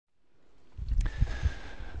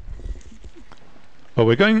Well,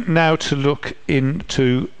 we're going now to look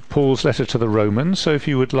into Paul's letter to the Romans. So if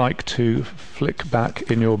you would like to flick back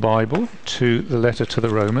in your Bible to the letter to the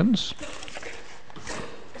Romans.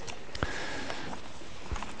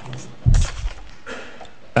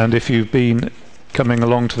 And if you've been coming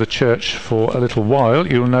along to the church for a little while,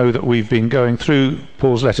 you'll know that we've been going through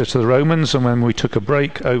Paul's letter to the Romans, and when we took a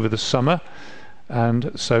break over the summer,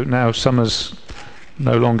 and so now summer's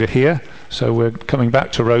no longer here, so we're coming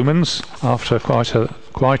back to Romans after quite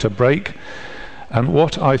a break. And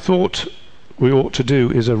what I thought we ought to do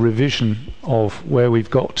is a revision of where we've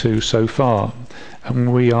got to so far,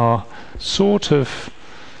 and we are sort of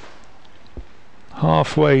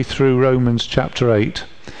halfway through Romans chapter 8.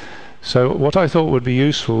 So what I thought would be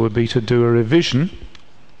useful would be to do a revision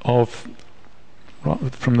of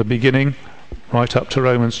from the beginning right up to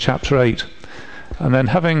Romans chapter 8. And then,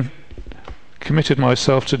 having committed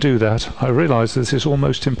myself to do that, I realise this is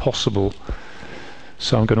almost impossible.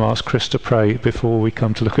 So I'm going to ask Chris to pray before we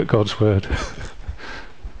come to look at God's Word.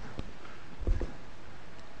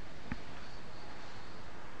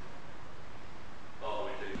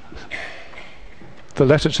 The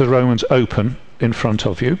letter to the Romans open in front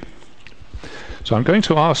of you. So I'm going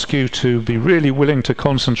to ask you to be really willing to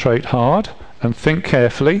concentrate hard and think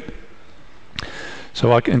carefully.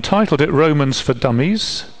 So I entitled it Romans for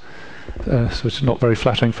Dummies. So it's not very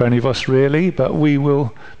flattering for any of us really, but we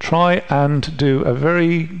will try and do a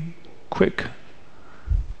very quick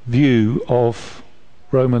view of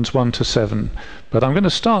Romans 1 to 7. But I'm going to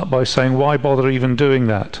start by saying, why bother even doing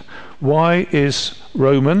that? Why is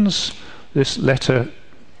Romans, this letter,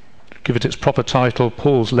 give it its proper title,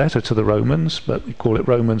 Paul's letter to the Romans, but we call it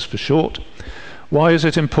Romans for short. Why is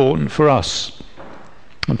it important for us?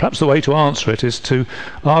 And perhaps the way to answer it is to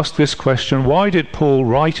ask this question: why did Paul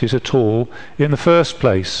write it at all in the first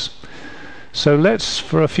place? So let's,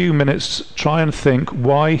 for a few minutes, try and think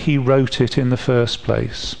why he wrote it in the first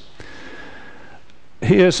place.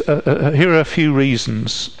 Here are a few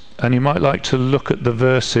reasons, and you might like to look at the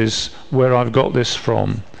verses where I've got this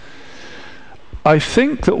from. I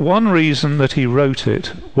think that one reason that he wrote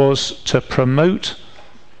it was to promote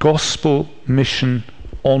gospel mission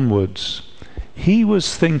onwards. He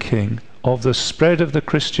was thinking of the spread of the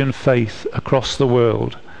Christian faith across the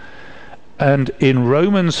world. And in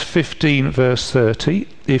Romans 15 verse 30,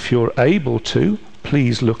 if you're able to,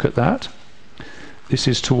 please look at that. This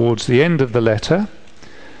is towards the end of the letter.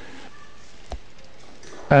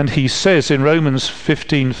 And he says in Romans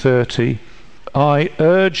 15:30, I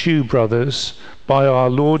urge you, brothers, by our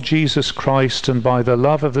Lord Jesus Christ and by the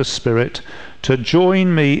love of the Spirit, to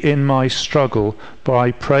join me in my struggle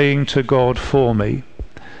by praying to God for me.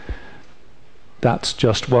 That's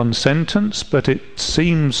just one sentence, but it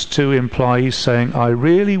seems to imply he's saying, I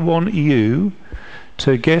really want you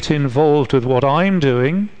to get involved with what I'm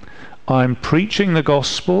doing. I'm preaching the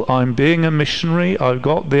gospel, I'm being a missionary, I've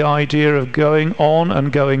got the idea of going on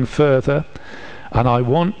and going further, and I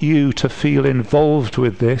want you to feel involved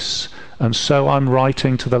with this, and so I'm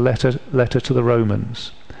writing to the letter to the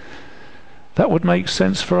Romans. That would make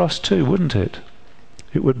sense for us too, wouldn't it?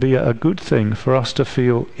 It would be a good thing for us to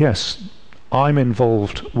feel, yes, I'm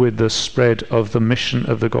involved with the spread of the mission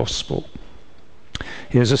of the gospel.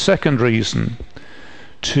 Here's a second reason: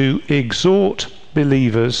 to exhort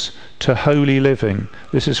believers to holy living.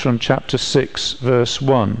 This is from chapter 6 verse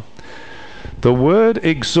 1. The word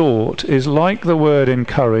exhort is like the word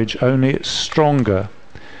encourage, only it's stronger.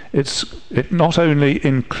 It not only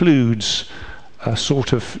includes a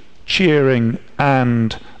sort of cheering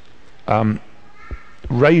and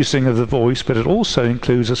raising of the voice, but it also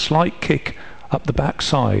includes a slight kick up the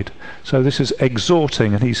backside. So this is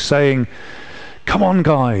exhorting, and he's saying, come on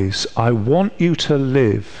guys, I want you to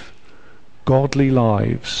live godly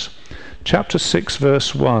lives. Chapter 6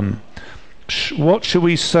 verse 1. What shall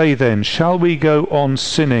we say then? Shall we go on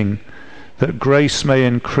sinning that grace may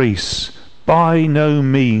increase? By no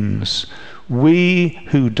means. We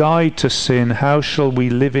who died to sin, how shall we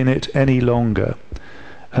live in it any longer?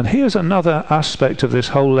 And here's another aspect of this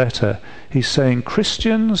whole letter. He's saying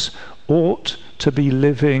Christians ought to be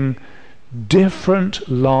living different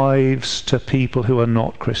lives to people who are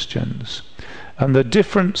not Christians. And the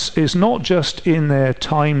difference is not just in their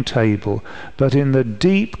timetable, but in the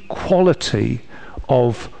deep quality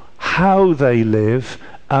of how they live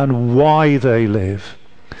and why they live.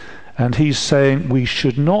 And he's saying we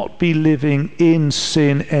should not be living in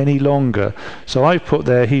sin any longer. So I put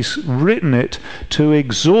there, he's written it to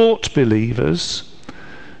exhort believers,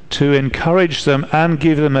 to encourage them and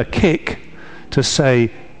give them a kick, to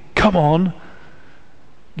say, come on,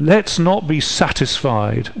 let's not be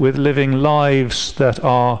satisfied with living lives that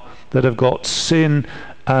are that have got sin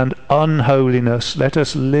and unholiness, let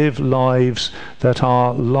us live lives that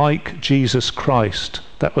are like Jesus Christ.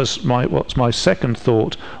 That was what's my second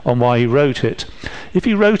thought on why he wrote it. If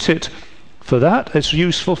he wrote it for that, it's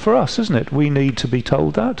useful for us, isn't it? We need to be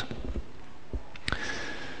told that.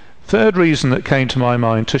 Third reason that came to my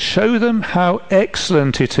mind, to show them how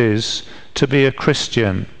excellent it is to be a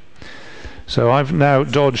Christian. So I've now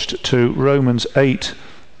dodged to Romans 8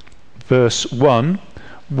 verse 1,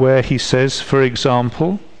 where he says, for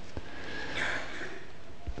example,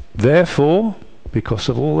 therefore, because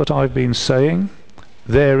of all that I've been saying,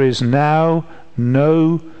 there is now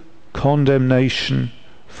no condemnation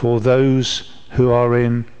for those who are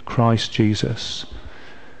in Christ Jesus.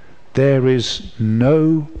 There is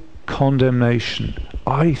no condemnation.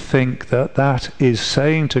 I think that is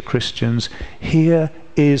saying to Christians, here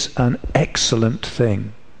is an excellent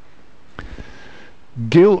thing.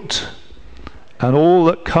 Guilt and all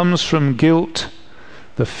that comes from guilt,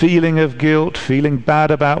 the feeling of guilt, feeling bad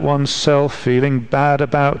about oneself, feeling bad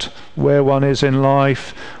about where one is in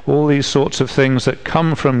life, all these sorts of things that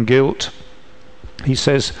come from guilt. He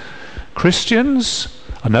says, Christians,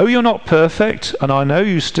 I know you're not perfect and I know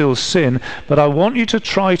you still sin, but I want you to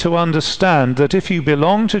try to understand that if you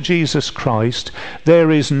belong to Jesus Christ, there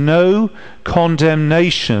is no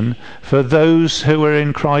condemnation for those who are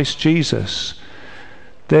in Christ Jesus.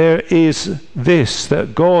 There is this,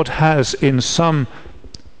 that God has in some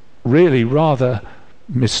really rather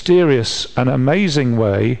mysterious and amazing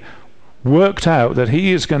way worked out that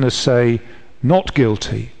he is going to say, not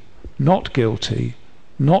guilty, not guilty,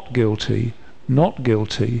 not guilty, not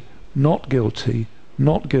guilty, not guilty,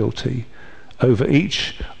 not guilty, over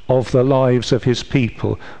each of the lives of his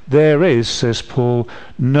people. There is, says Paul,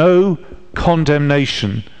 no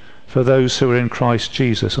condemnation for those who are in Christ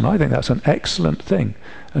Jesus. And I think that's an excellent thing.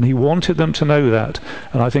 And he wanted them to know that.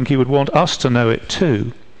 And I think he would want us to know it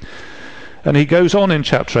too. And he goes on in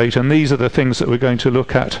chapter 8, and these are the things that we're going to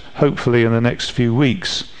look at hopefully in the next few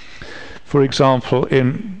weeks. For example,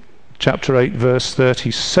 in chapter 8 verse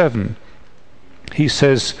 37, he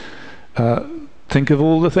says, think of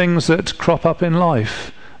all the things that crop up in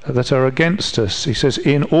life that are against us. He says,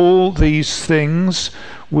 in all these things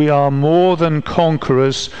we are more than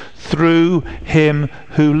conquerors through him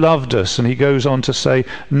who loved us. And he goes on to say,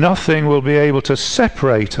 nothing will be able to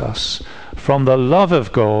separate us from the love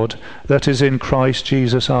of God that is in Christ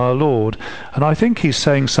Jesus our Lord. And I think he's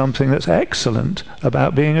saying something that's excellent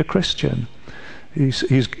about being a Christian.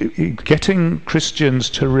 He's getting Christians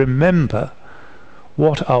to remember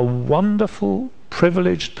what a wonderful,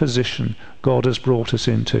 privileged position God has brought us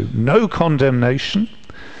into. No condemnation.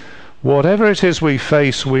 Whatever it is we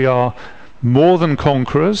face, we are more than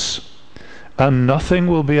conquerors, and nothing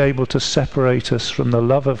will be able to separate us from the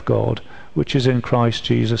love of God which is in Christ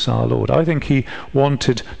Jesus our Lord. I think he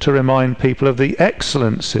wanted to remind people of the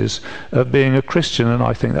excellencies of being a Christian, and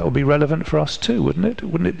I think that would be relevant for us too, wouldn't it?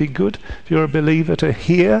 Wouldn't it be good if you're a believer to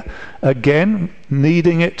hear again,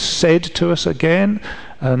 needing it said to us again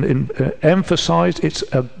and emphasized? It's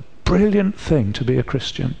a brilliant thing to be a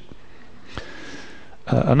Christian.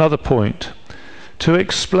 Another point, to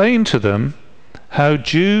explain to them how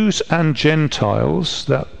Jews and Gentiles,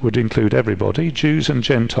 that would include everybody, Jews and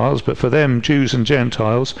Gentiles, but for them Jews and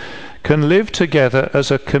Gentiles, can live together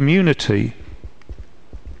as a community,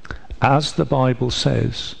 as the Bible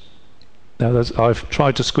says. Now I've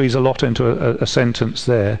tried to squeeze a lot into a sentence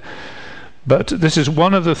there, but this is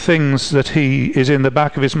one of the things that he is in the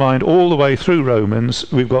back of his mind all the way through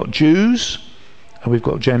Romans. We've got Jews and we've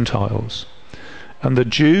got Gentiles. And the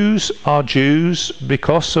Jews are Jews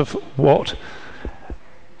because of what?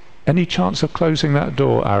 Any chance of closing that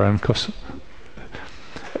door, Aaron? Because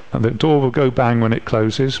the door will go bang when it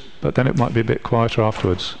closes, but then it might be a bit quieter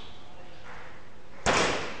afterwards.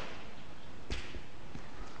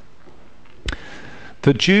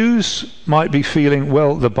 The Jews might be feeling,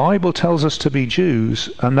 well, the Bible tells us to be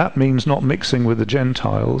Jews, and that means not mixing with the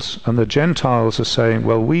Gentiles. And the Gentiles are saying,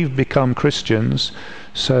 well, we've become Christians,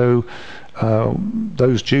 so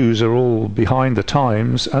those Jews are all behind the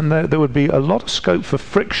times, and there would be a lot of scope for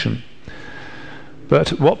friction.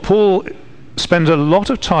 But what Paul spends a lot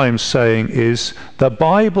of time saying is the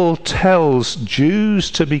Bible tells Jews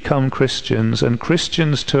to become Christians and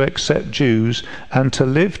Christians to accept Jews and to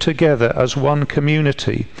live together as one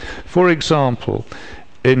community. For example,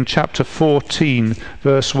 in chapter 14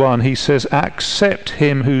 verse 1 he says, accept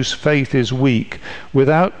him whose faith is weak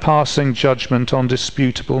without passing judgment on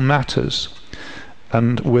disputable matters.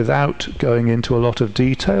 And without going into a lot of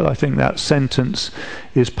detail, I think that sentence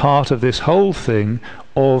is part of this whole thing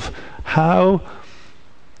of how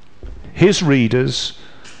his readers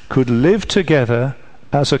could live together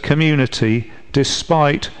as a community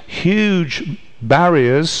despite huge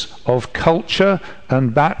barriers of culture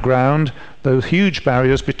and background, those huge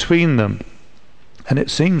barriers between them. And it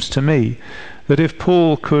seems to me that if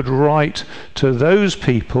Paul could write to those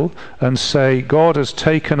people and say, God has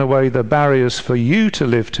taken away the barriers for you to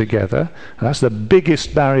live together, and that's the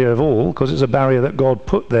biggest barrier of all, because it's a barrier that God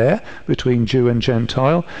put there between Jew and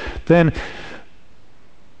Gentile, then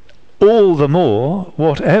all the more,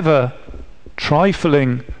 whatever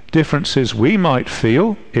trifling differences we might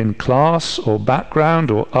feel in class or background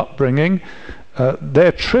or upbringing,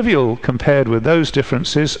 they're trivial compared with those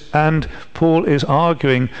differences, and Paul is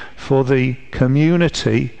arguing for the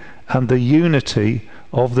community and the unity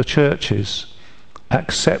of the churches.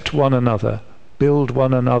 Accept one another, build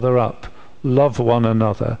one another up, love one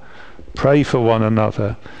another, pray for one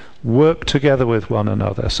another, work together with one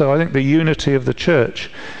another. So I think the unity of the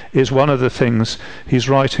church is one of the things he's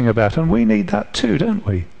writing about, and we need that too, don't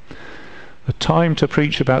we? The time to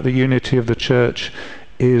preach about the unity of the church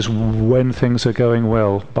is when things are going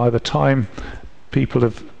well. By the time people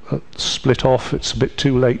have split off, it's a bit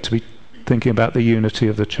too late to be thinking about the unity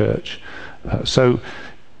of the church. So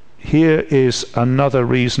here is another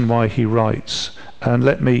reason why he writes. And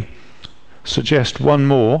let me suggest one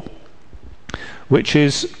more, which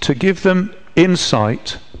is to give them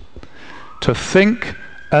insight to think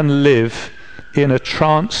and live in a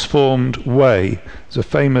transformed way. There's a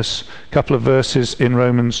famous couple of verses in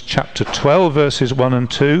Romans chapter 12, verses 1 and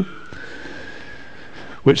 2,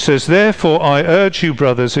 which says, "Therefore I urge you,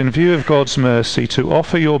 brothers, in view of God's mercy, to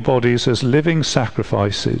offer your bodies as living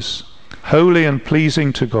sacrifices, holy and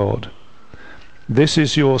pleasing to God. This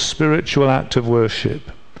is your spiritual act of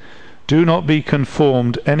worship. Do not be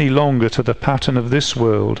conformed any longer to the pattern of this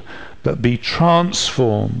world, but be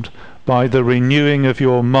transformed by the renewing of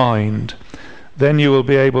your mind. Then you will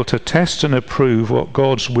be able to test and approve what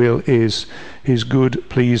God's will is, his good,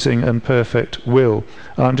 pleasing and perfect will."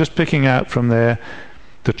 And I'm just picking out from there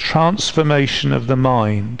the transformation of the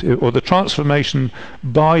mind, or the transformation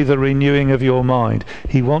by the renewing of your mind.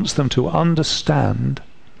 He wants them to understand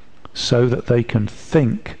so that they can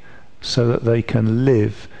think, so that they can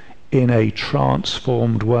live in a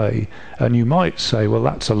transformed way. And you might say, well,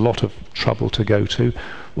 that's a lot of trouble to go to.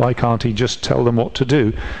 Why can't he just tell them what to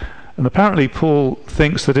do? And apparently Paul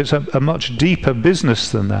thinks that it's a much deeper business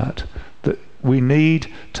than that we need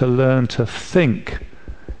to learn to think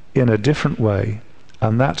in a different way,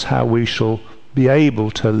 and that's how we shall be able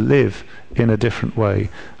to live in a different way.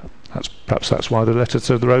 Perhaps that's why the letter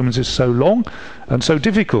to the Romans is so long and so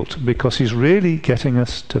difficult, because he's really getting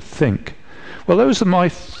us to think. Well, those are my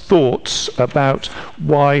thoughts about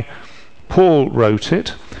why Paul wrote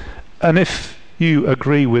it, and if you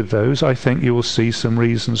agree with those, I think you will see some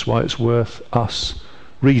reasons why it's worth us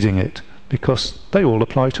reading it, because they all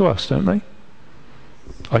apply to us, don't they?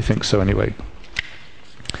 I think so anyway.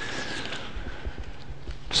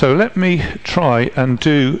 So let me try and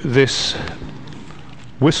do this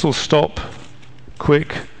whistle-stop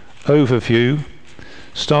quick overview,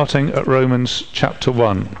 starting at Romans chapter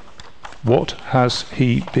 1. What has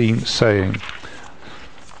he been saying?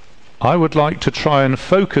 I would like to try and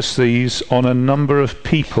focus these on a number of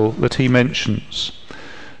people that he mentions.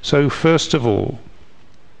 So first of all,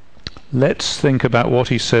 let's think about what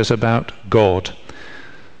he says about God.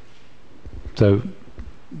 So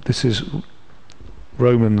this is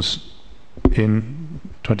Romans in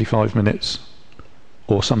 25 minutes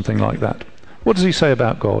or something like that. What does he say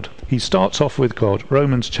about God? He starts off with God.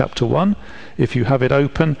 Romans chapter 1. If you have it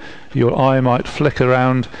open, your eye might flick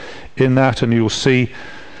around in that and you'll see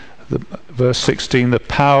verse 16, the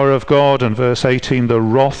power of God, and verse 18, the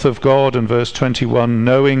wrath of God, and verse 21,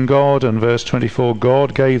 knowing God, and verse 24,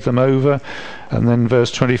 God gave them over, and then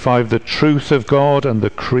verse 25, the truth of God and the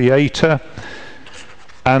Creator,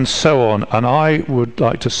 and so on. And I would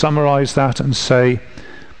like to summarize that and say,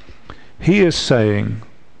 he is saying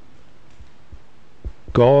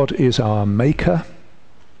God is our maker,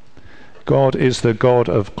 God is the God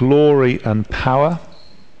of glory and power.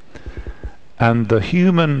 And the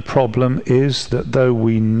human problem is that though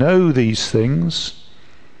we know these things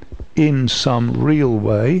in some real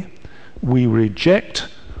way, we reject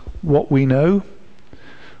what we know,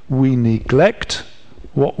 we neglect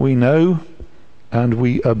what we know, and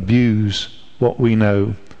we abuse what we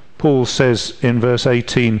know. Paul says in verse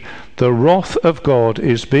 18, the wrath of God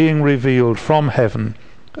is being revealed from heaven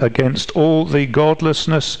against all the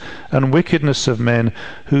godlessness and wickedness of men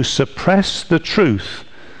who suppress the truth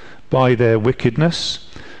by their wickedness,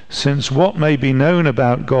 since what may be known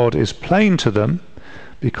about God is plain to them,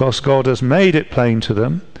 because God has made it plain to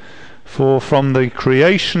them. For from the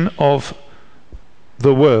creation of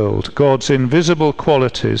the world, God's invisible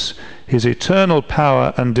qualities, his eternal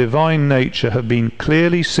power and divine nature have been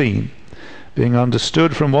clearly seen, being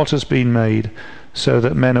understood from what has been made, so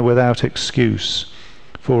that men are without excuse.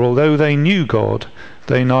 For although they knew God,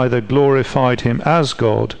 they neither glorified him as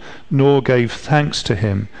God, nor gave thanks to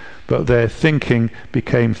him, but their thinking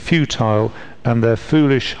became futile, and their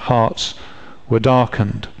foolish hearts were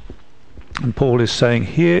darkened. And Paul is saying,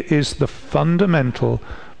 here is the fundamental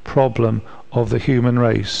problem of the human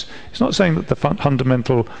race. It's not saying that the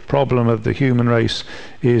fundamental problem of the human race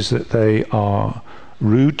is that they are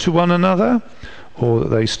rude to one another, or that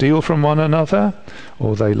they steal from one another,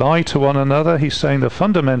 or they lie to one another. He's saying the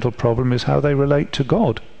fundamental problem is how they relate to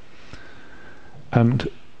God. And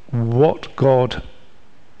what God,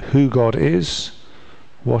 who God is,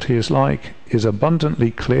 what he is like, is abundantly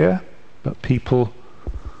clear, but people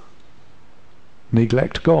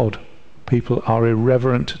neglect God. People are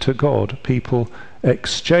irreverent to God. People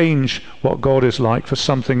exchange what God is like for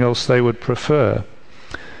something else they would prefer.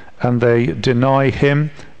 And they deny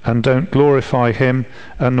him and don't glorify him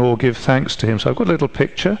and nor give thanks to him. So I've got a little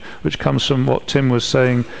picture which comes from what Tim was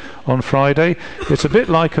saying on Friday. It's a bit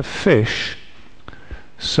like a fish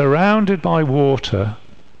surrounded by water,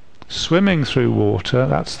 swimming through water.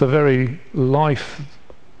 That's the very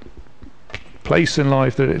place in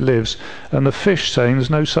life that it lives, and the fish saying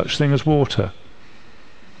there's no such thing as water.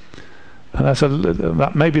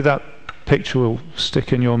 And maybe that picture will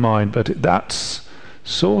stick in your mind, but that's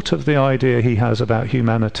sort of the idea he has about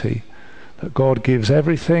humanity, that God gives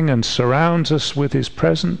everything and surrounds us with his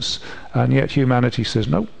presence, and yet humanity says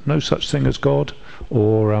no such thing as God,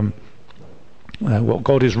 or what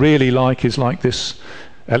God is really like is like this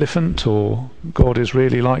elephant, or God is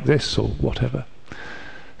really like this, or whatever.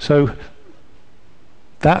 So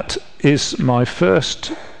that is my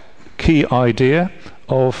first key idea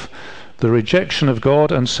of the rejection of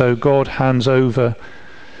God. And so God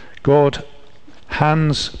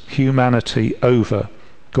hands humanity over.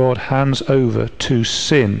 God hands over to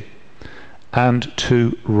sin and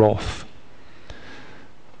to wrath.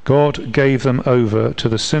 God gave them over to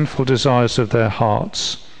the sinful desires of their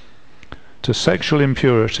hearts, to sexual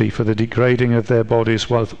impurity for the degrading of their bodies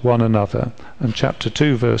with one another. And chapter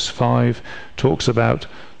 2 verse 5 talks about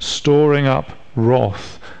storing up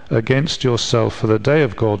wrath against yourself for the day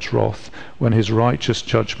of God's wrath, when his righteous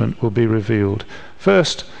judgment will be revealed.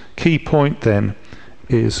 First key point then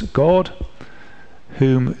is God,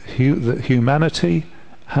 whom humanity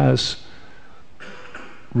has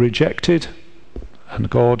rejected. And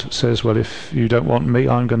God says, well, if you don't want me,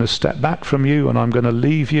 I'm going to step back from you, and I'm going to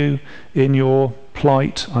leave you in your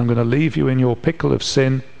plight. I'm going to leave you in your pickle of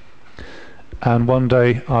sin, and one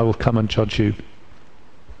day I will come and judge you.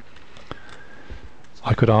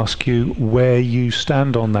 I could ask you where you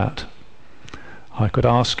stand on that. I could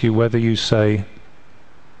ask you whether you say,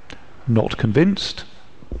 not convinced,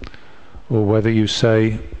 or whether you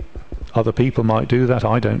say, other people might do that,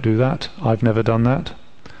 I don't do that, I've never done that.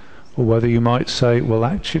 Or whether you might say, well,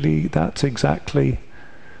 actually, that's exactly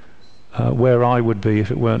where I would be if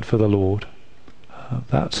it weren't for the Lord.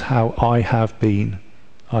 That's how I have been.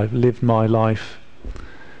 I've lived my life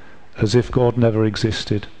as if God never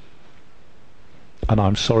existed, and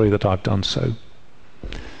I'm sorry that I've done so.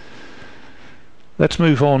 Let's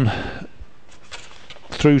move on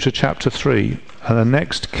through to chapter 3, and the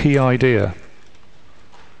next key idea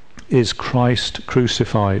is Christ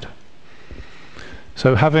crucified.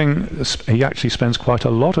 So he actually spends quite a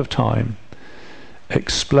lot of time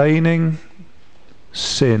explaining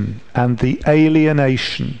sin and the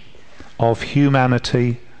alienation of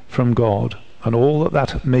humanity from God, and all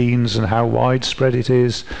that means, and how widespread it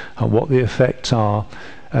is, and what the effects are.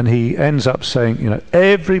 And he ends up saying,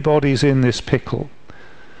 everybody's in this pickle.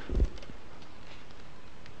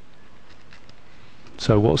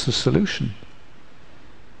 So what's the solution?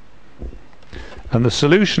 And the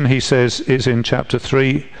solution, he says, is in chapter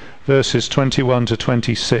 3, verses 21 to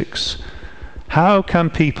 26. How can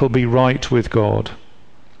people be right with God?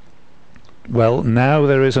 Well, now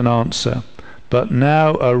there is an answer. But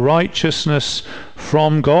now a righteousness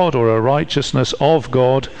from God, or a righteousness of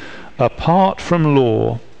God, apart from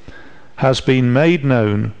law, has been made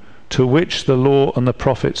known, to which the law and the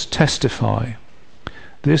prophets testify.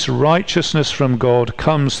 This righteousness from God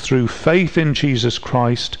comes through faith in Jesus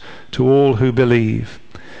Christ to all who believe.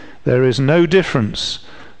 There is no difference,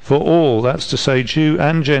 for all, that's to say Jew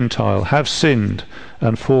and Gentile, have sinned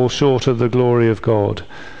and fall short of the glory of God,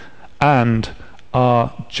 and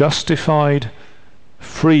are justified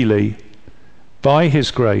freely by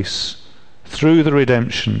his grace through the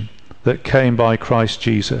redemption that came by Christ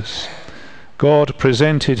Jesus. God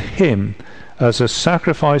presented him as a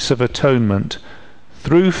sacrifice of atonement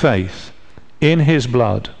through faith in his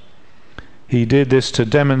blood. He did this to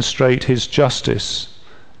demonstrate his justice.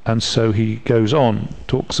 And so he goes on,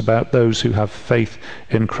 talks about those who have faith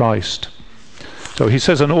in Christ. So he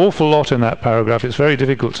says an awful lot in that paragraph. It's very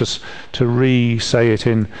difficult to re-say it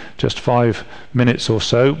in just 5 minutes or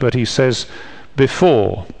so, but he says,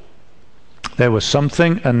 before there was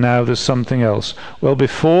something and now there's something else. Well,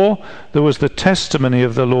 before there was the testimony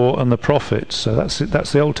of the law and the prophets. So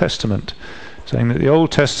that's the Old Testament, saying that the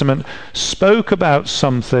Old Testament spoke about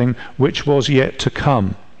something which was yet to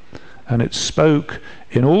come. And it spoke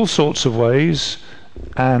in all sorts of ways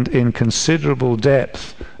and in considerable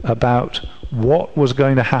depth about what was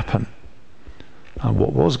going to happen. And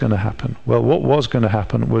what was going to happen? Well, what was going to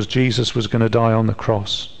happen was Jesus was going to die on the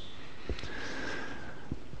cross.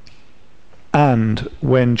 And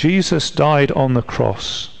when Jesus died on the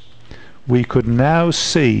cross, we could now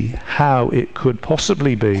see how it could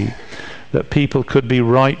possibly be that people could be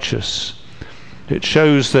righteous. It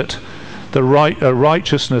shows that a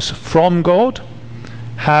righteousness from God,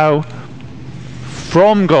 how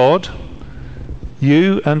from God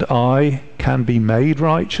you and I can be made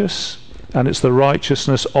righteous, and it's the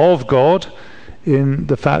righteousness of God in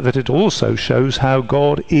the fact that it also shows how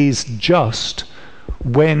God is just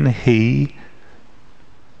when he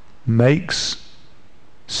makes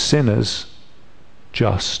sinners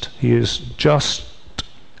just. He is just,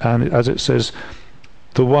 and as it says,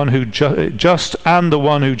 the one who just and the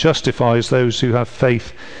one who justifies those who have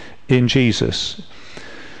faith in Jesus.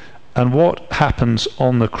 And what happens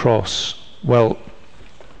on the cross? Well,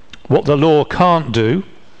 what the law can't do,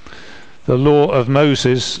 the law of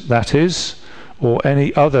Moses, that is, or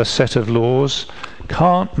any other set of laws,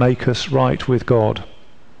 can't make us right with God.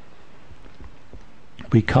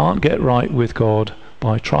 We can't get right with God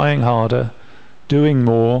by trying harder, doing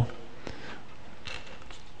more,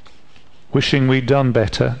 wishing we'd done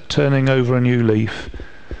better, turning over a new leaf.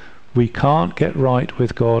 We can't get right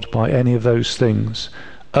with God by any of those things,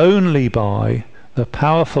 only by the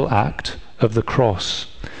powerful act of the cross.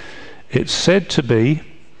 It's said to be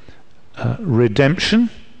redemption.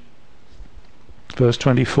 Verse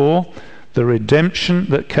 24, the redemption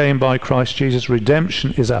that came by Christ Jesus.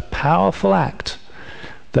 Redemption is a powerful act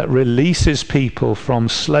that releases people from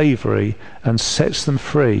slavery and sets them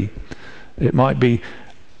free. It might be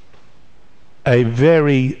a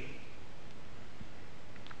very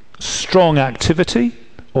strong activity,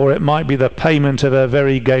 or it might be the payment of a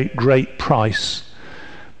very great price.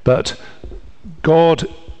 But God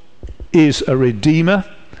is a redeemer.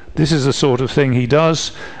 This is the sort of thing he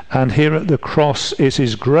does, and here at the cross is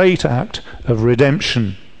his great act of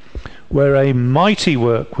redemption, where a mighty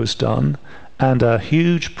work was done and a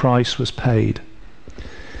huge price was paid.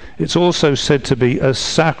 It's also said to be a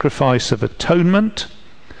sacrifice of atonement.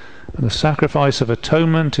 And the sacrifice of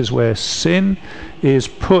atonement is where sin is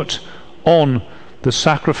put on the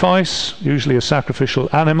sacrifice, usually a sacrificial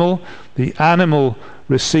animal. The animal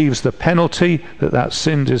receives the penalty that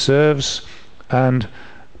sin deserves and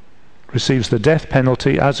receives the death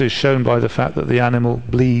penalty, as is shown by the fact that the animal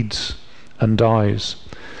bleeds and dies.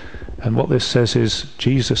 And what this says is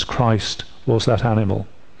Jesus Christ was that animal.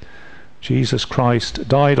 Jesus Christ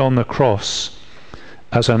died on the cross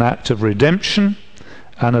as an act of redemption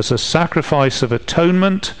and as a sacrifice of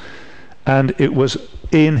atonement, and it was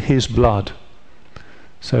in his blood.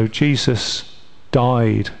 So Jesus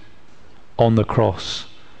died on the cross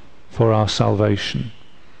for our salvation.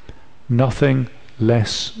 Nothing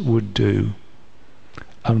less would do.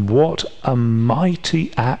 And what a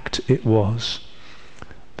mighty act it was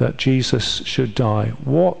that Jesus should die.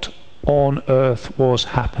 What on earth was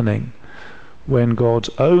happening when God's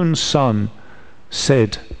own Son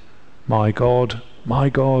said, my God,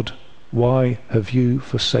 why have you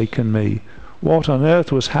forsaken me? What on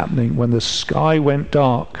earth was happening when the sky went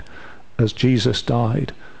dark as Jesus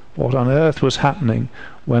died? What on earth was happening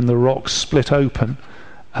when the rocks split open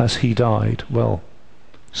as he died? Well,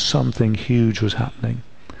 something huge was happening.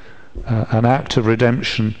 An act of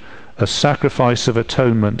redemption, a sacrifice of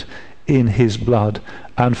atonement in his blood.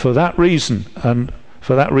 And for that reason, and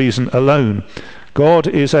for that reason alone, God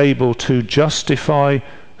is able to justify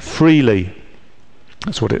freely.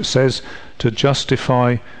 That's what it says, to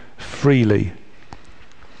justify freely.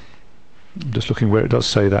 I'm just looking where it does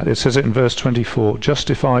say that. It says it in verse 24,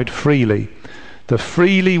 justified freely. The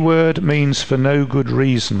freely word means for no good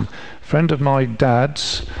reason. A friend of my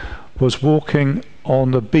dad's was walking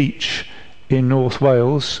on the beach in North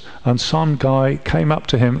Wales, and some guy came up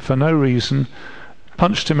to him for no reason,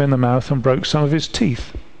 punched him in the mouth and broke some of his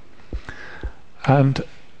teeth. And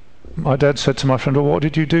my dad said to my friend, well, what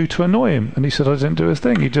did you do to annoy him? And he said, I didn't do a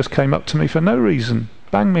thing. He just came up to me for no reason,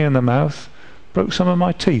 banged me in the mouth, broke some of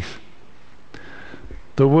my teeth.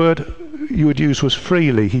 The word you would use was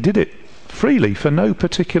freely. He did it freely for no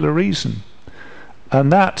particular reason.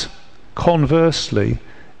 And that, conversely,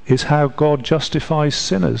 is how God justifies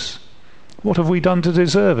sinners. What have we done to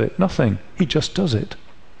deserve it? Nothing. He just does it.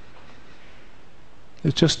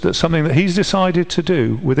 It's just that something that he's decided to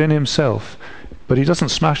do within himself, but he doesn't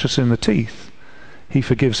smash us in the teeth. He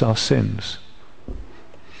forgives our sins.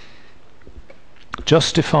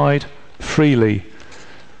 Justified freely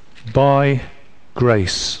by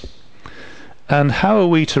grace. And how are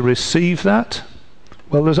we to receive that?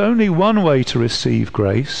 Well, there's only one way to receive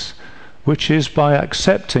grace, which is by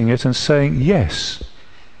accepting it and saying yes,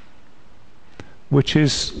 which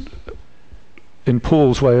is, in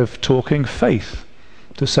Paul's way of talking, faith.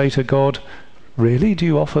 To say to God, really, do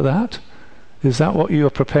you offer that? Is that what you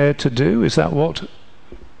are prepared to do? Is that what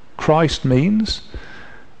Christ means?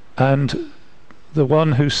 And the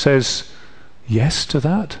one who says yes to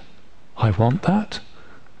that, I want that,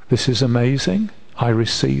 this is amazing, I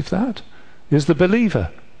receive that, is the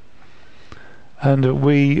believer. And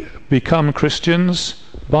we become Christians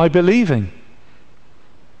by believing,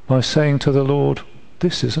 by saying to the Lord,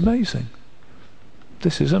 this is amazing,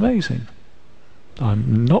 this is amazing.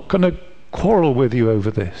 I'm not going to quarrel with you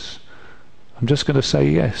over this. I'm just going to say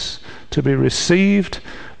yes, to be received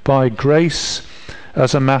by grace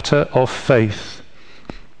as a matter of faith,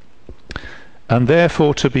 and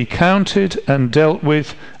therefore to be counted and dealt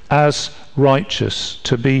with as righteous,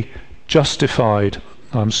 to be justified.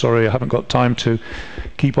 I'm sorry, I haven't got time to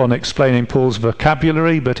keep on explaining Paul's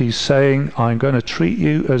vocabulary, but he's saying, I'm going to treat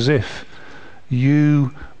you as if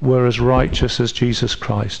you were as righteous as Jesus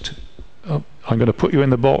Christ. I'm going to put you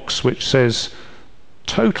in the box which says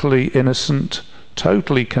totally innocent,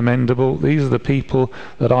 totally commendable. These are the people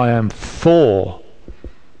that I am for.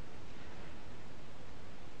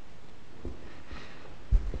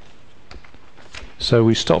 So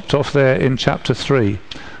we stopped off there in chapter 3.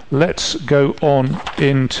 Let's go on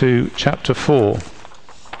into chapter 4.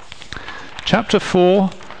 Chapter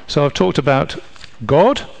 4, so I've talked about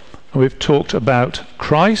God, we've talked about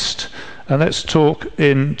Christ, and let's talk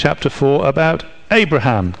in chapter 4 about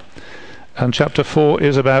Abraham. And chapter 4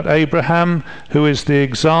 is about Abraham, who is the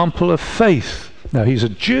example of faith. Now, he's a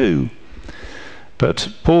Jew,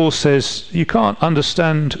 but Paul says you can't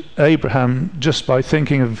understand Abraham just by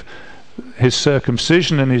thinking of his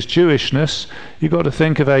circumcision and his Jewishness. You've got to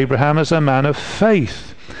think of Abraham as a man of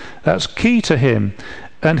faith. That's key to him.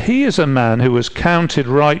 And he is a man who was counted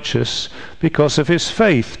righteous because of his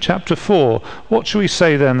faith. Chapter 4, what shall we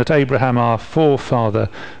say then that Abraham our forefather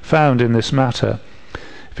found in this matter?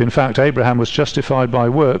 If in fact Abraham was justified by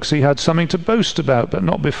works, he had something to boast about, but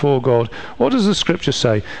not before God. What does the scripture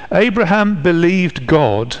say? Abraham believed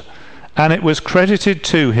God, and it was credited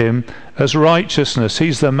to him as righteousness.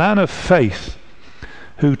 He's the man of faith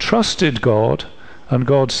who trusted God, and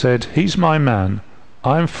God said, he's my man,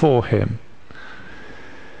 I'm for him.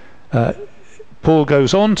 Paul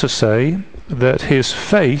goes on to say that his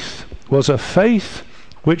faith was a faith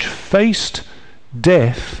which faced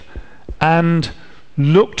death and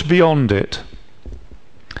looked beyond it.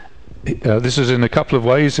 This is in a couple of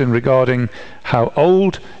ways in regarding how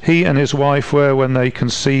old he and his wife were when they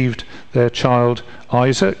conceived their child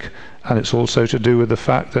Isaac, and it's also to do with the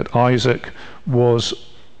fact that Isaac was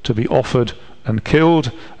to be offered and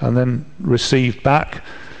killed and then received back.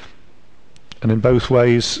 And in both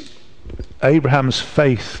ways, Abraham's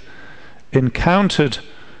faith encountered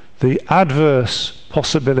the adverse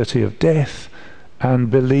possibility of death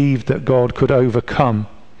and believed that God could overcome.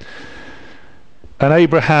 And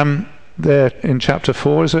Abraham there in chapter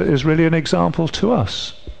 4 is really an example to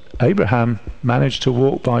us. Abraham managed to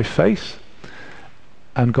walk by faith,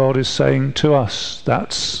 and God is saying to us,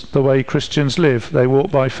 that's the way Christians live. They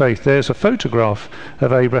walk by faith. There's a photograph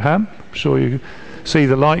of Abraham. I'm sure you see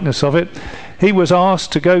the likeness of it. He was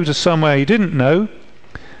asked to go to somewhere he didn't know.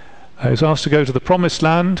 He was asked to go to the promised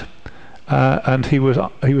land, and he was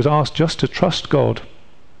asked just to trust God.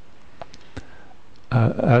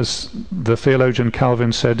 As the theologian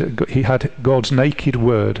Calvin said, he had God's naked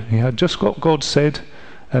word. He had just what God said,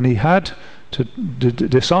 and he had to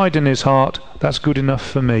decide in his heart, that's good enough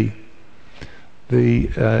for me. The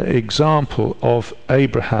example of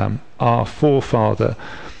Abraham, our forefather.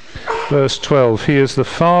 Verse 12, he is the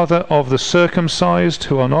father of the circumcised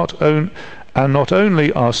who are not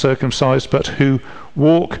only are circumcised, but who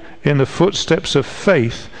walk in the footsteps of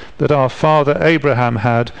faith that our father Abraham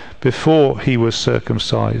had before he was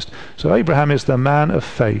circumcised. So Abraham is the man of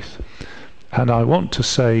faith. And I want to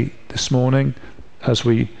say this morning as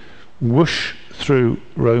we whoosh through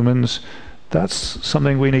Romans, that's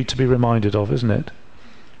something we need to be reminded of, isn't it?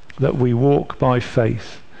 That we walk by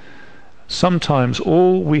faith. Sometimes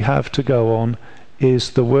all we have to go on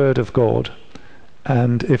is the Word of God,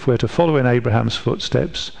 and if we're to follow in Abraham's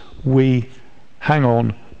footsteps, we hang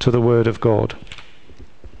on to the Word of God.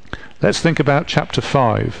 Let's think about chapter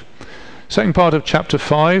 5. Second part of chapter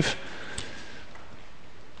 5,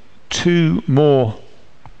 two more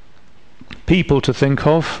people to think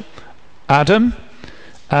of, Adam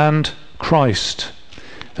and Christ.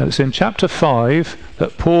 And it's in chapter 5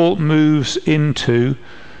 that Paul moves into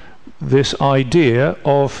this idea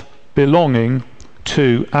of belonging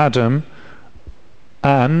to Adam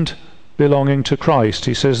and belonging to Christ.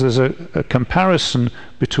 He says there's a comparison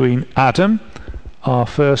between Adam, our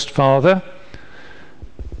first father,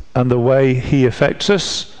 and the way he affects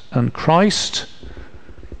us, and Christ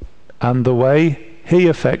and the way he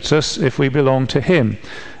affects us if we belong to him.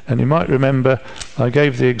 And you might remember I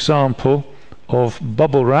gave the example of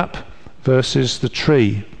bubble wrap versus the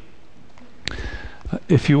tree.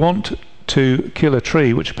 If you want to kill a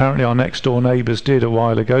tree, which apparently our next door neighbours did a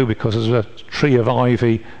while ago because there's a tree of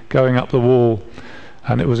ivy going up the wall,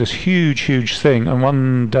 and it was this huge thing, and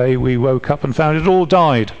one day we woke up and found it all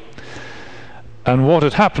died. And what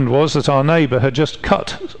had happened was that our neighbour had just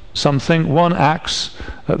cut something, one axe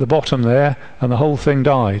at the bottom there, and the whole thing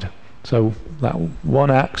died. So that one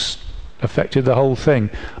axe affected the whole thing.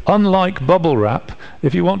 Unlike bubble wrap,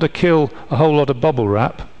 if you want to kill a whole lot of bubble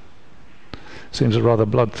wrap, seems a rather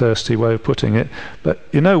bloodthirsty way of putting it, but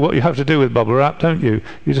you know what you have to do with bubble wrap, don't you?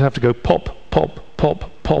 You just have to go pop, pop,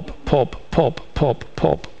 pop, pop, pop, pop, pop,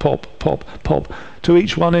 pop, pop, pop, pop, to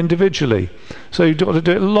each one individually. So you've got to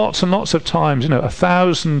do it lots and lots of times,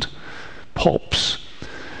 1,000 pops.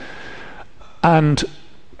 And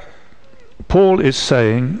Paul is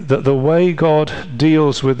saying that the way God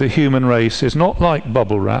deals with the human race is not like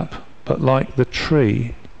bubble wrap, but like the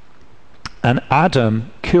tree. And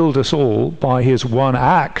Adam killed us all by his one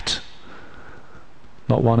act,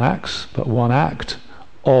 not one axe, but one act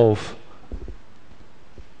of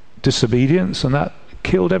disobedience, and that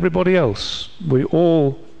killed everybody else. We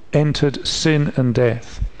all entered sin and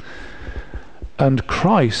death. And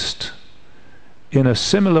Christ, in a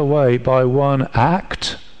similar way, by one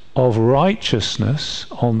act of righteousness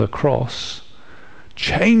on the cross,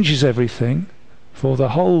 changes everything for the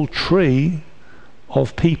whole tree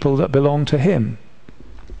of people that belong to him.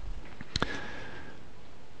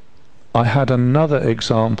 I had another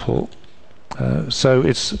example. So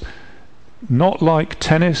it's not like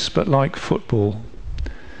tennis, but like football.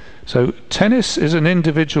 So tennis is an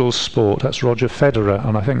individual sport. That's Roger Federer,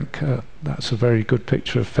 and I think that's a very good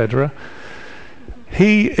picture of Federer.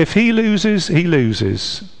 If he loses, he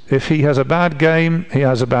loses. If he has a bad game, he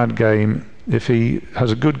has a bad game. If he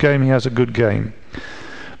has a good game, he has a good game.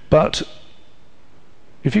 But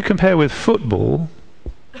if you compare with football,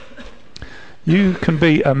 you can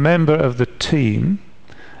be a member of the team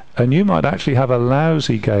and you might actually have a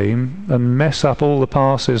lousy game and mess up all the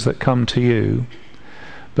passes that come to you.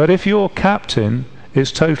 But if your captain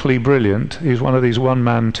is totally brilliant, he's one of these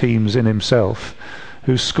one-man teams in himself,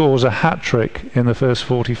 who scores a hat-trick in the first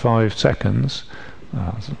 45 seconds,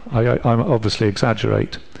 I obviously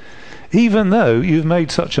exaggerate, even though you've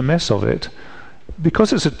made such a mess of it,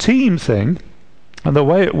 because it's a team thing, and the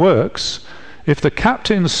way it works, if the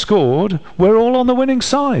captain scored, we're all on the winning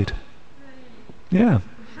side. Yeah.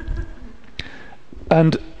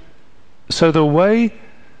 And so the way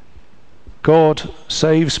God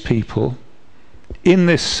saves people in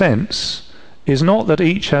this sense is not that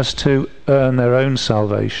each has to earn their own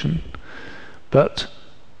salvation, but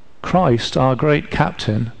Christ, our great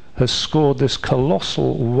captain, has scored this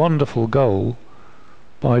colossal, wonderful goal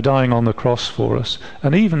by dying on the cross for us.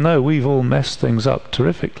 And even though we've all messed things up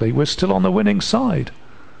terrifically, we're still on the winning side.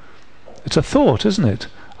 It's a thought, isn't it?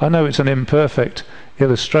 I know it's an imperfect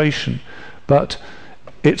illustration, but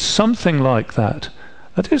it's something like that.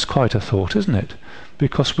 That is quite a thought, isn't it?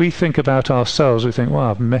 Because we think about ourselves, we think, well,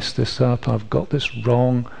 I've messed this up, I've got this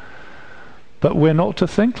wrong. But we're not to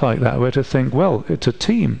think like that. We're to think, well, it's a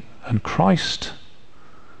team, and Christ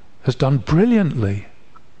has done brilliantly.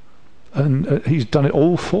 And he's done it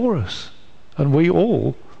all for us, and we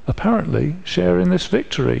all apparently share in this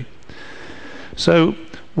victory. So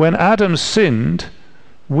when Adam sinned,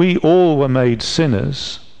 we all were made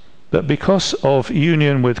sinners, but because of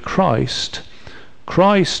union with Christ,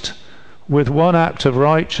 Christ with one act of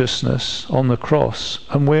righteousness on the cross,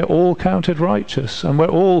 and we're all counted righteous, and we're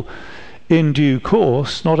all in due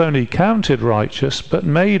course not only counted righteous but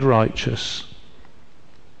made righteous.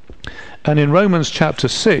 And in Romans chapter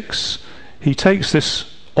 6, he takes this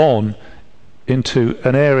on into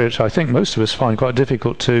an area which I think most of us find quite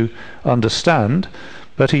difficult to understand.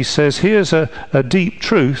 But he says, here's a deep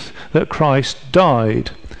truth, that Christ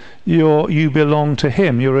died. You belong to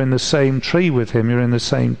him. You're in the same tree with him. You're in the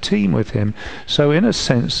same team with him. So in a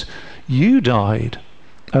sense, you died.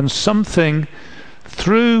 And something,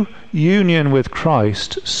 through union with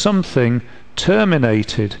Christ, something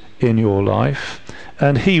terminated in your life.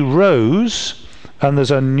 And he rose, and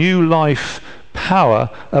there's a new life power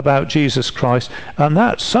about Jesus Christ, and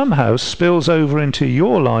that somehow spills over into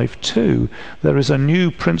your life too. There is a new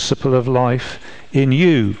principle of life in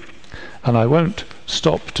you, and I won't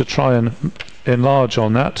stop to try and enlarge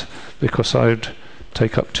on that because I'd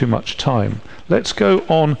take up too much time. Let's go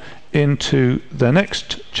on into the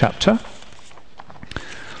next chapter,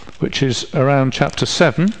 which is around chapter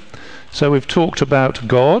 7. So we've talked about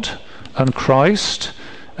God and Christ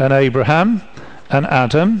and Abraham and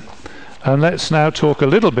Adam. And let's now talk a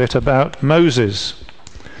little bit about Moses,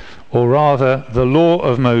 or rather the law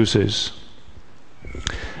of Moses.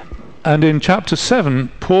 And in chapter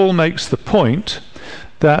 7, Paul makes the point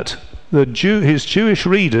that his Jewish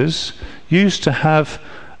readers used to have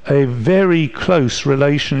a very close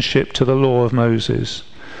relationship to the law of Moses,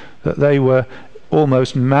 that they were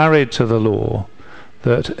almost married to the law,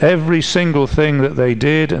 that every single thing that they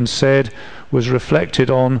did and said was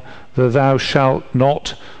reflected on the thou shalt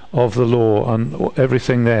not of the law and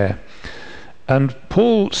everything there. And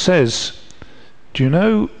Paul says, do you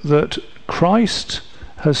know that Christ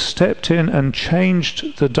has stepped in and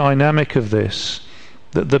changed the dynamic of this,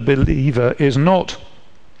 that the believer is not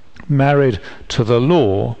married to the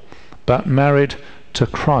law but married to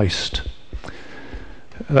Christ.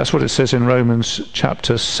 That's what it says in Romans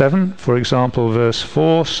chapter 7, for example, verse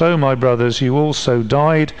 4. So, my brothers, you also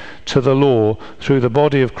died to the law through the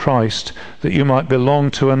body of Christ, that you might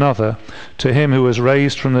belong to another, to him who was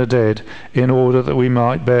raised from the dead, in order that we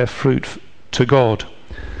might bear fruit to God.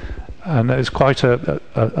 And there's quite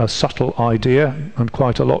a subtle idea and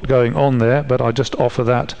quite a lot going on there, but I just offer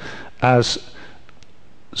that as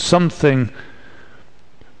something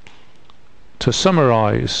to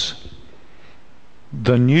summarize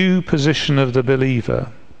the new position of the believer.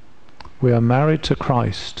 We are married to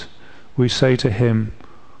Christ. We say to him,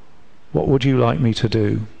 what would you like me to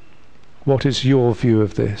do? What is your view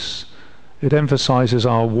of this? It emphasizes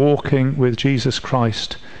our walking with Jesus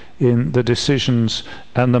Christ in the decisions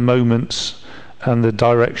and the moments and the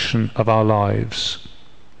direction of our lives.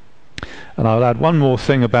 And I'll add one more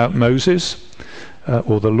thing about Moses,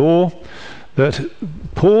 or the law, that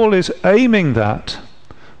Paul is aiming that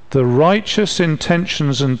the righteous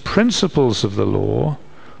intentions and principles of the law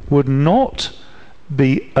would not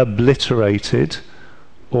be obliterated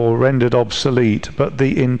or rendered obsolete, but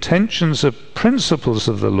the intentions and principles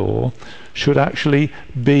of the law should actually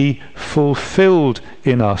be fulfilled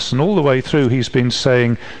in us. And all the way through he's been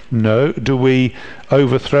saying, no, do we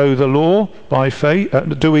overthrow the law by faith?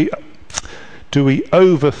 Do we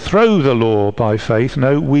overthrow the law by faith?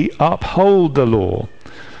 No, we uphold the law.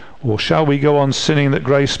 Or shall we go on sinning that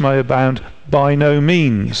grace may abound? By no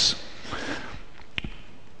means.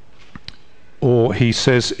 Or he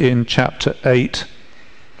says in chapter 8,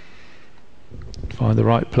 find the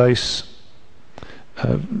right place,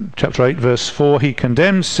 chapter 8 verse 4, he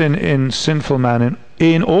condemns sin in sinful man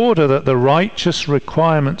in order that the righteous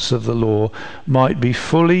requirements of the law might be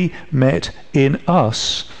fully met in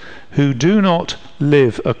us, who do not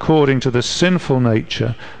live according to the sinful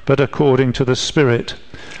nature, but according to the Spirit.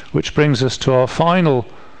 Which brings us to our final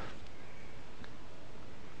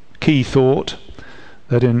key thought,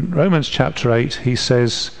 that in Romans chapter 8 he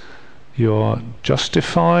says, you are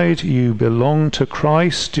justified, you belong to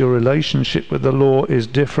Christ, your relationship with the law is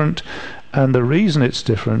different, and the reason it's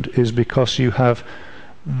different is because you have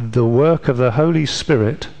the work of the Holy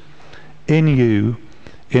Spirit in you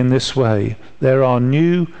in this way. There are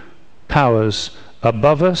new powers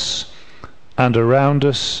above us and around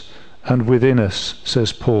us and within us,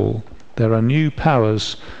 says Paul. There are new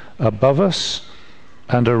powers above us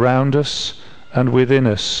and around us and within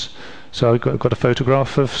us. So I've got a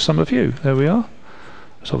photograph of some of you. There we are.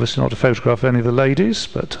 It's obviously not a photograph of any of the ladies,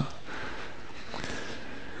 but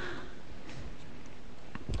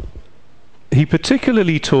he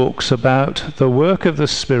particularly talks about the work of the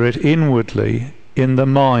Spirit inwardly in the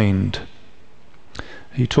mind.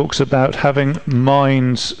 He talks about having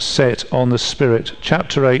minds set on the Spirit.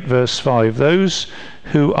 Chapter 8 verse 5, those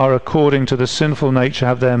who are according to the sinful nature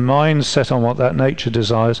have their minds set on what that nature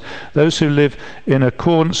desires. Those who live in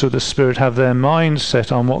accordance with the Spirit have their minds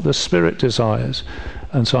set on what the Spirit desires.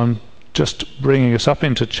 And so I'm just bringing us up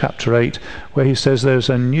into chapter 8, where he says there's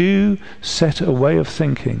a new a way of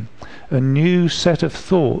thinking, a new set of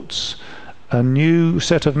thoughts, a new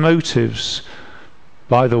set of motives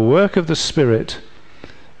by the work of the Spirit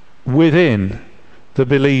within the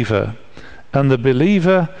believer. And the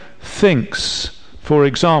believer thinks, for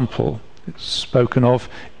example, it's spoken of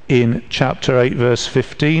in chapter 8 verse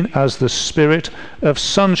 15 as the spirit of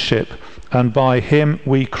sonship, and by him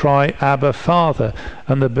we cry, Abba, Father.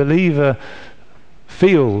 And the believer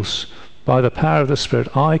feels by the power of the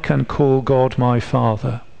Spirit, I can call God my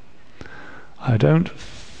Father. I don't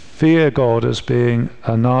fear God as being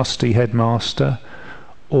a nasty headmaster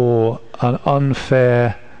or an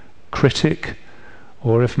unfair critic,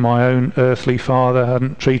 or if my own earthly father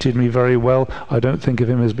hadn't treated me very well, I don't think of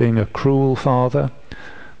him as being a cruel father,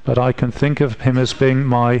 but I can think of him as being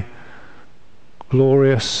my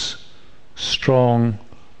glorious, strong,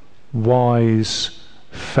 wise,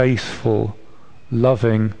 faithful,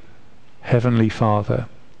 loving Heavenly Father.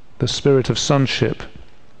 The spirit of sonship.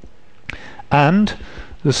 And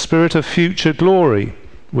the spirit of future glory,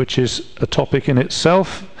 which is a topic in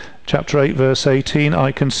itself. Chapter 8 verse 18,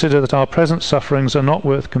 I consider that our present sufferings are not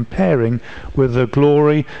worth comparing with the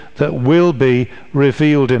glory that will be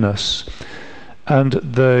revealed in us. And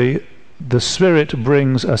the Spirit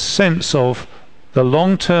brings a sense of the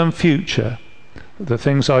long-term future. The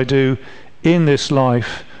things I do in this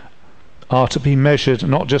life are to be measured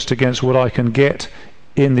not just against what I can get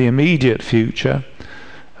in the immediate future,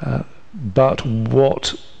 but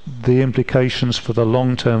what the implications for the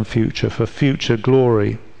long-term future, for future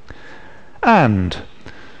glory. And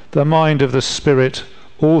the mind of the Spirit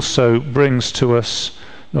also brings to us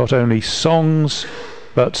not only songs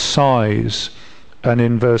but sighs. And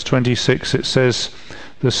in verse 26 it says,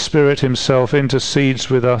 the Spirit himself intercedes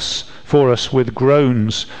with us, for us, with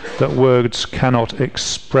groans that words cannot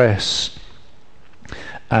express.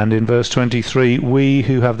 And in verse 23, we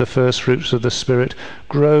who have the first fruits of the Spirit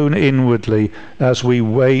groan inwardly as we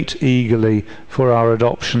wait eagerly for our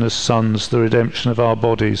adoption as sons, the redemption of our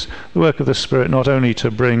bodies. The work of the Spirit not only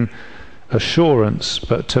to bring assurance,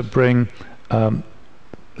 but to bring a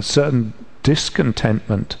certain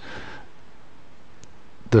discontentment,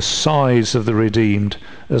 the sighs of the redeemed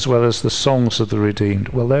as well as the songs of the redeemed.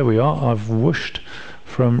 Well, there we are. I've whooshed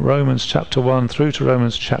from Romans chapter 1 through to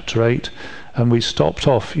Romans chapter 8, and we stopped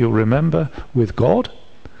off, you'll remember, with God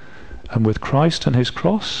and with Christ and his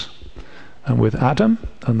cross, and with Adam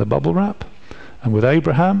and the bubble wrap, and with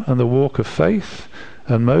Abraham and the walk of faith,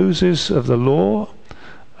 and Moses of the law,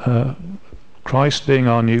 Christ being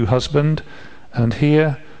our new husband, and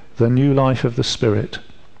here the new life of the Spirit.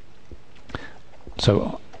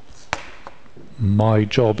 So my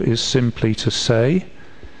job is simply to say,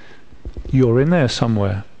 you're in there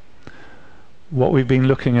somewhere. What we've been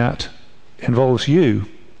looking at involves you.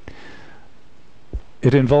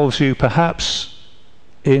 It involves you perhaps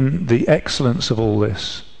in the excellence of all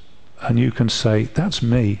this, and you can say, that's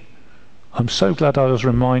me. I'm so glad I was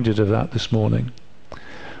reminded of that this morning.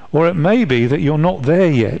 Or it may be that you're not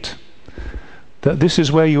there yet, that this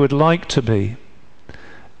is where you would like to be,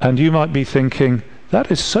 and you might be thinking, that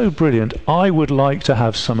is so brilliant, I would like to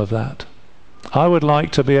have some of that. I would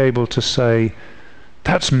like to be able to say,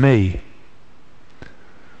 that's me.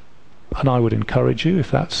 And I would encourage you, if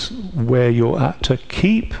that's where you're at, to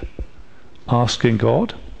keep asking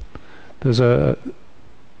God. There's a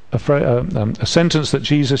sentence that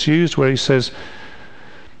Jesus used where he says,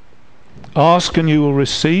 ask and you will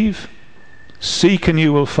receive, seek and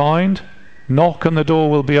you will find, knock and the door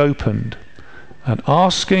will be opened. And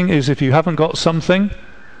asking is if you haven't got something,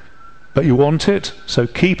 but you want it, so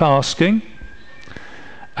keep asking.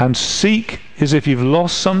 And seek is if you've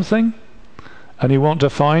lost something, and you want to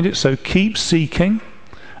find it, so keep seeking.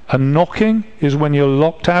 And knocking is when you're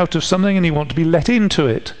locked out of something and you want to be let into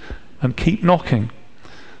it, and keep knocking.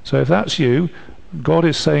 So if that's you, God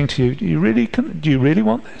is saying to you, do you really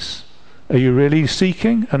want this? Are you really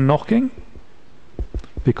seeking and knocking?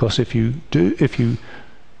 Because if you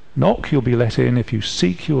knock, you'll be let in. If you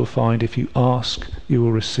seek, you will find. If you ask, you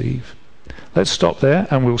will receive. Let's stop there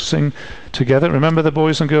and we'll sing together. Remember, the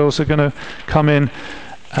boys and girls are going to come in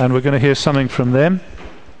and we're going to hear something from them.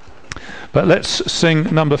 But let's sing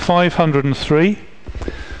number 503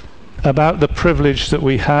 about the privilege that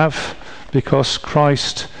we have because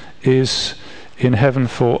Christ is in heaven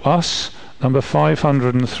for us. Number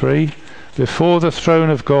 503. Before the throne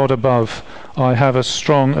of God above, I have a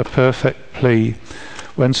strong, a perfect plea.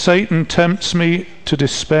 When Satan tempts me to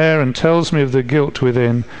despair and tells me of the guilt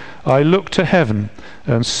within, I look to heaven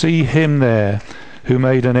and see him there who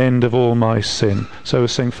made an end of all my sin. So we'll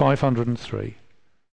sing 503.